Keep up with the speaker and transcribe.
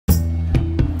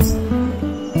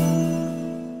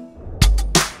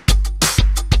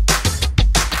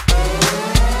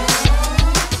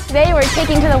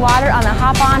taking to the water on the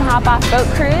hop-on, hop-off boat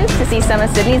cruise to see some of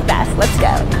Sydney's best. Let's go.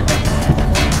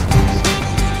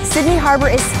 Sydney Harbour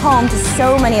is home to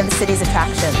so many of the city's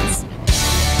attractions.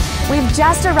 We've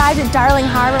just arrived at Darling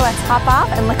Harbour. Let's hop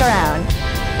off and look around.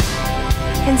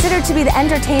 Considered to be the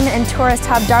entertainment and tourist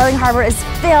hub, Darling Harbour is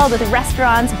filled with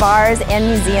restaurants, bars, and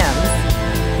museums.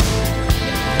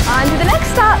 On to the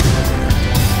next stop.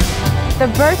 The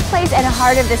birthplace and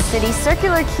heart of this city,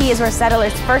 Circular Quay is where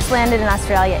settlers first landed in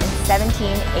Australia in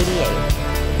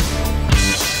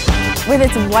 1788. With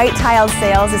its white tiled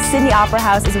sails, the Sydney Opera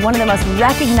House is one of the most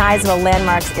recognizable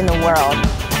landmarks in the world.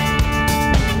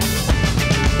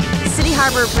 Sydney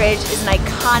Harbour Bridge is an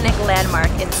iconic landmark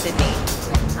in Sydney.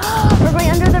 We're going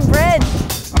under the bridge.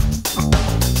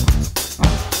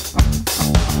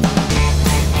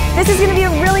 This is going to be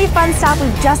a really fun stop.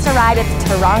 We've just arrived at the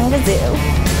Taronga Zoo.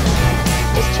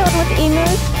 Just chilling with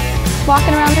emus,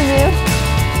 walking around the zoo.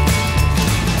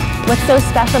 What's so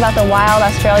special about the Wild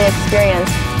Australia experience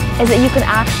is that you can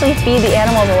actually feed the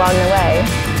animals along the way.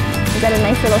 Is that a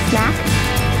nice little snack?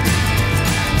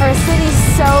 For a city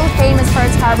so famous for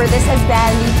its harbor, this has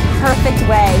been the perfect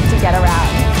way to get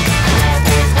around.